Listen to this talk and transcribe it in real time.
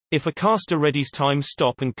If a caster readies time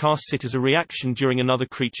stop and casts it as a reaction during another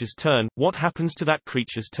creature's turn, what happens to that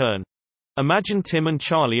creature's turn? Imagine Tim and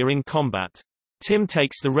Charlie are in combat. Tim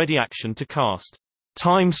takes the ready action to cast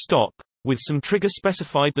time stop, with some trigger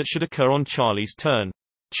specified that should occur on Charlie's turn.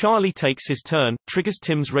 Charlie takes his turn, triggers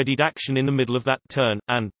Tim's readied action in the middle of that turn,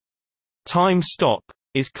 and time stop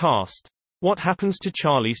is cast. What happens to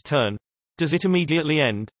Charlie's turn? Does it immediately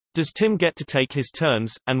end? Does Tim get to take his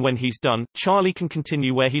turns, and when he's done, Charlie can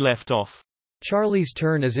continue where he left off? Charlie's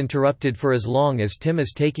turn is interrupted for as long as Tim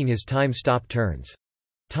is taking his time stop turns.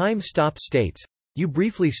 Time stop states, you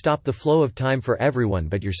briefly stop the flow of time for everyone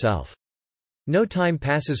but yourself. No time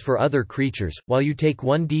passes for other creatures, while you take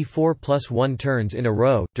 1d4+1 turns in a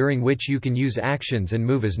row, during which you can use actions and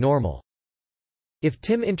move as normal. If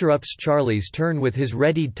Tim interrupts Charlie's turn with his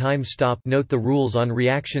readied time stop, note the rules on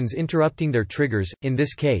reactions interrupting their triggers. In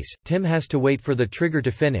this case, Tim has to wait for the trigger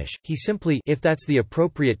to finish. He simply, if that's the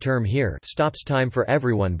appropriate term here, stops time for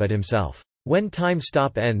everyone but himself. When time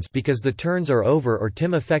stop ends because the turns are over or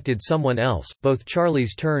Tim affected someone else, both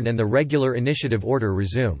Charlie's turn and the regular initiative order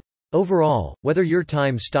resume. Overall, whether you're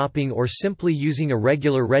time stopping or simply using a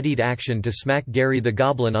regular readied action to smack Gary the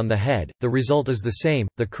Goblin on the head, the result is the same.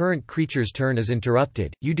 The current creature's turn is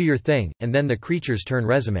interrupted, you do your thing, and then the creature's turn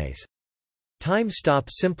resumes. Time stop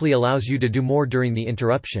simply allows you to do more during the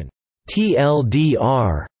interruption.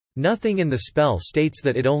 TLDR. Nothing in the spell states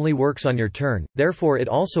that it only works on your turn, therefore it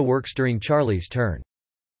also works during Charlie's turn.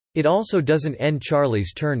 It also doesn't end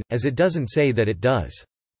Charlie's turn, as it doesn't say that it does.